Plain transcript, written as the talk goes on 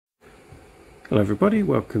Hello everybody,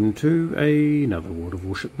 welcome to another World of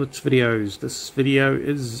Warships Blitz videos. This video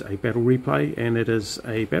is a battle replay, and it is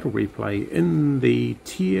a battle replay in the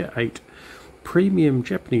Tier 8 premium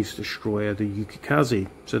Japanese destroyer, the Yukikaze.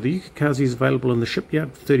 So the Yukikaze is available in the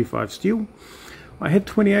shipyard for 35 steel. I had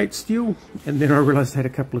 28 steel, and then I realised I had a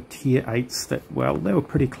couple of Tier 8s that, well, they were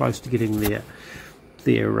pretty close to getting their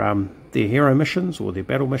hero missions or their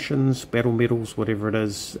battle missions, battle medals, whatever it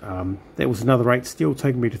is. That was another 8 steel,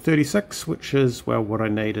 taking me to 36, which is, well, what I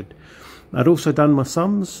needed. I'd also done my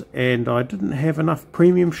sums, and I didn't have enough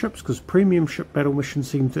premium ships, because premium ship battle missions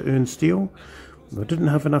seem to earn steel. I didn't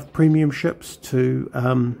have enough premium ships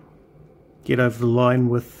to get over the line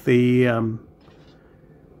with the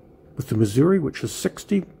Missouri, which is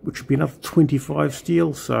 60, which would be another 25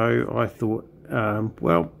 steel. So I thought,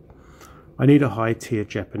 well, I need a high tier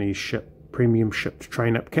Japanese ship, premium ship, to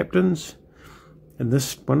train up captains, and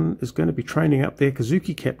this one is going to be training up the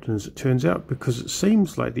Akizuki captain, as it turns out, because it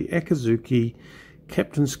seems like the Akizuki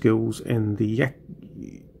captain skills and the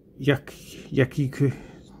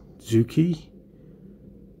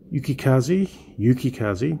Yukikaze,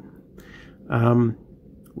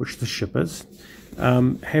 which the ship is,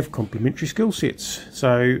 have complementary skill sets.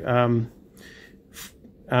 So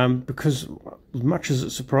because as much as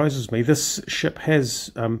it surprises me, this ship has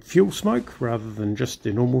fuel smoke rather than just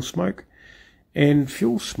the normal smoke, and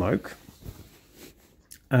fuel smoke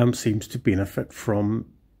seems to benefit from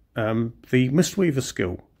the Mistweaver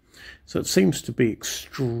skill. So it seems to be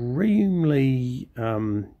extremely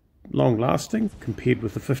long lasting compared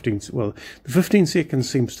with the 15. Well, the 15 seconds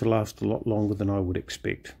seems to last a lot longer than I would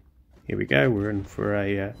expect. Here we go, we're in for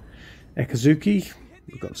a Akizuki.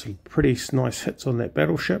 We've got some pretty nice hits on that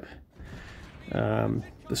battleship.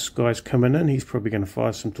 This guy's coming in, he's probably going to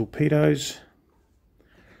fire some torpedoes,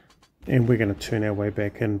 and we're going to turn our way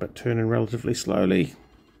back in, but turn in relatively slowly.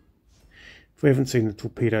 If we haven't seen the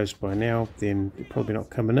torpedoes by now, then they're probably not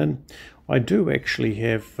coming in. I do actually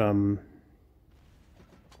have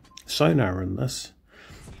sonar in this,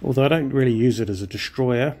 although I don't really use it as a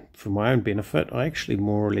destroyer for my own benefit. I actually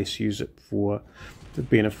more or less use it for the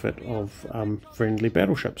benefit of friendly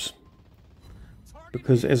battleships,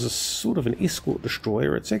 because as a sort of an escort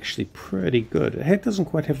destroyer, it's actually pretty good. It doesn't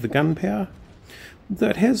quite have the gun power, though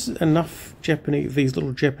it has enough these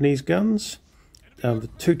little Japanese guns. The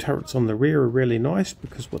 2 turrets on the rear are really nice,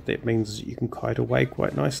 because what that means is that you can kite away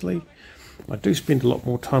quite nicely. I do spend a lot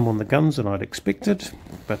more time on the guns than I'd expected,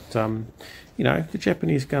 but you know, the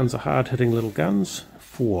Japanese guns are hard-hitting little guns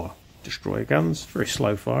for destroyer guns, very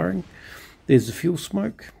slow firing. There's the fuel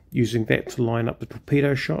smoke, using that to line up the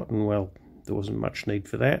torpedo shot, and well, there wasn't much need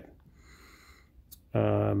for that.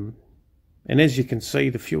 And as you can see,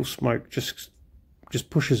 the fuel smoke just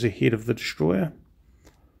pushes ahead of the destroyer,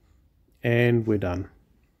 and we're done.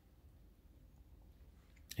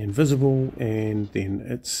 Invisible, and then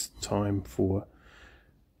it's time for,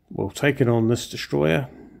 well, taking on this destroyer.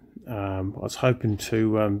 I was hoping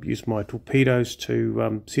to use my torpedoes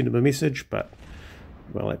to send him a message, but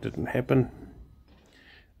well, that didn't happen.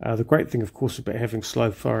 The great thing, of course, about having slow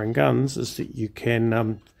firing guns is that you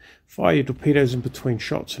can fire your torpedoes in between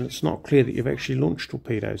shots, and it's not clear that you've actually launched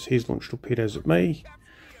torpedoes. He's launched torpedoes at me.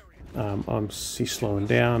 He's slowing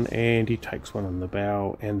down, and he takes one on the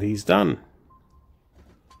bow, and he's done.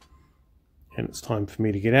 And it's time for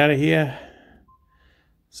me to get out of here.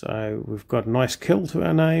 So we've got a nice kill to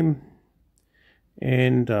our name,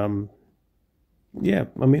 and yeah,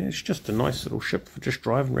 I mean, it's just a nice little ship for just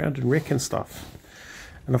driving around and wrecking stuff.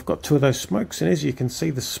 And I've got 2 of those smokes, and as you can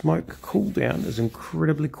see, the smoke cooldown is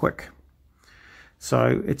incredibly quick.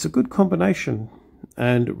 So it's a good combination,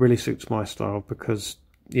 and it really suits my style, because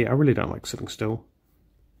yeah, I really don't like sitting still.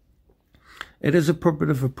 It is a bit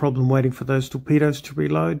of a problem waiting for those torpedoes to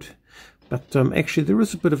reload, but actually there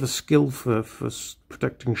is a bit of a skill for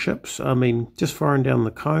protecting ships. I mean, just firing down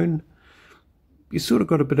the cone, you sort of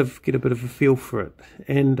got get a bit of a feel for it,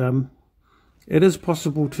 and it is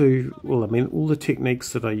possible to, well, I mean, all the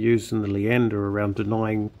techniques that I use in the Leander around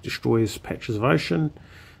denying destroyers patches of ocean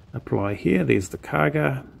apply here. There's the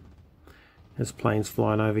Kaga, has planes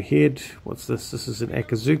flying overhead. What's this? This is an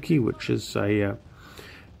Akizuki, which is a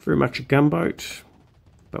very much a gunboat,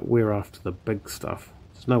 but we're after the big stuff.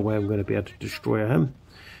 There's no way I'm going to be able to destroy him,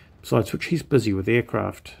 besides which he's busy with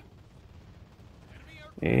aircraft.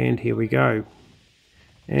 And here we go.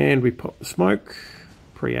 And we pop the smoke,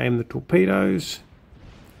 pre-aim the torpedoes,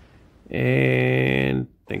 and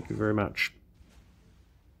thank you very much.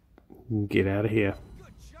 Get out of here.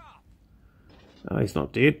 Oh, he's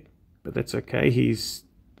not dead, but that's okay. He's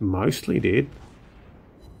mostly dead.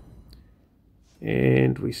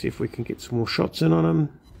 And we see if we can get some more shots in on him.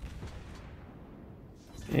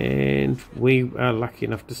 And we are lucky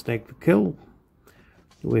enough to snag the kill.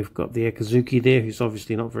 We've got the Akizuki there, who's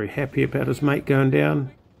obviously not very happy about his mate going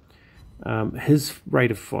down. His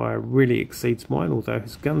rate of fire really exceeds mine, although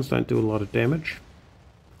his guns don't do a lot of damage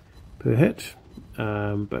per hit.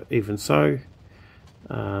 But even so,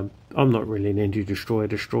 I'm not really an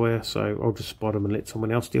anti-destroyer, so I'll just spot him and let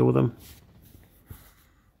someone else deal with him.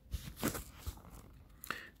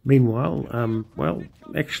 Meanwhile, well,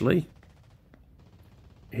 actually,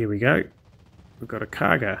 here we go. We've got a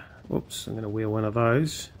cargo. Oops, I'm going to wear one of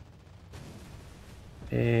those.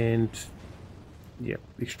 And, yep,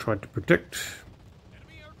 he's tried to predict.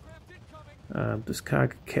 This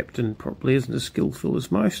cargo captain probably isn't as skillful as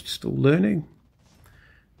most, still learning.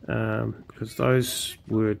 Because those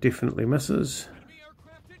were definitely misses.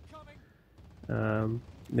 Now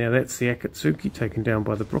that's the Akizuki taken down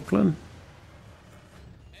by the Brooklyn.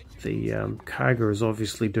 The cargo is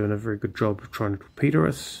obviously doing a very good job of trying to torpedo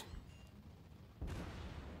us.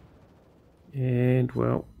 And,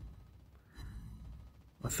 well,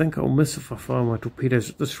 I think I'll miss if I fire my torpedoes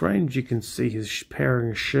at this range. You can see he's powering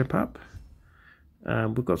his ship up.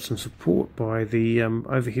 We've got some support by the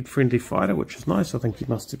overhead friendly fighter, which is nice. I think he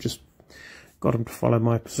must have just got him to follow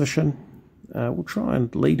my position. We'll try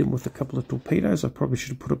and lead him with a couple of torpedoes. I probably should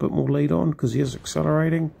have put a bit more lead on because he is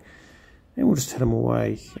accelerating. And we'll just hit him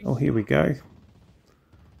away. Oh, here we go.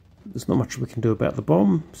 There's not much we can do about the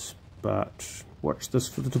bombs, but watch this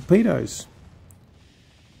for the torpedoes.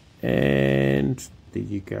 And there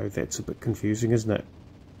you go. That's a bit confusing, isn't it?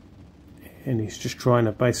 And he's just trying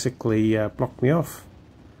to basically block me off.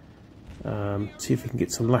 See if he can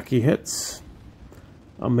get some lucky hits.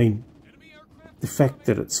 I mean, the fact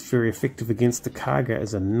that it's very effective against the cargo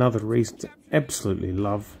is another reason to absolutely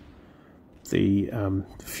love the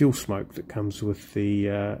fuel smoke that comes with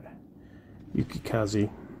the Yukikaze.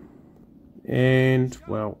 And,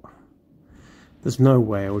 well, there's no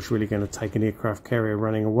way I was really going to take an aircraft carrier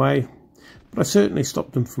running away. But I certainly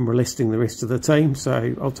stopped him from molesting the rest of the team,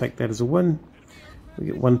 so I'll take that as a win. We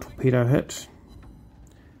get one torpedo hit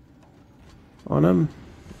on him,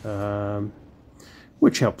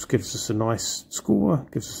 which helps, gives us a nice score,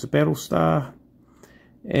 gives us a battle star.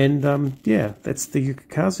 And, yeah, that's the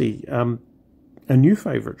Yukikaze, a new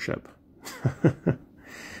favourite ship.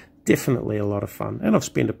 Definitely a lot of fun. And I've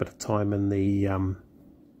spent a bit of time in the...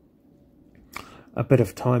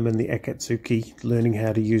 Akizuki, learning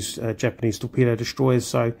how to use Japanese torpedo destroyers,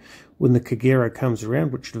 so when the Kagero comes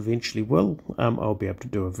around, which it eventually will, I'll be able to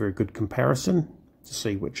do a very good comparison to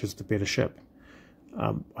see which is the better ship.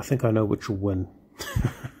 I think I know which will win.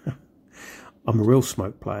 I'm a real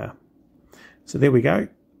smoke player. So there we go.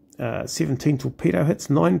 17 torpedo hits,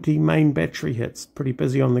 90 main battery hits. Pretty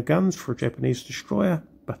busy on the guns for a Japanese destroyer,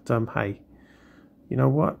 but hey, you know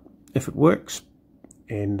what? If it works,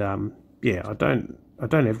 and yeah, I don't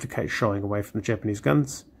advocate shying away from the Japanese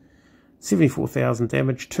guns. 74,000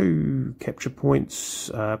 damage, 2 capture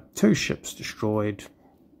points, 2 ships destroyed.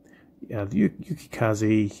 The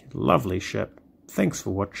Yukikaze, lovely ship. Thanks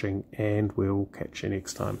for watching, and we'll catch you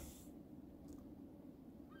next time.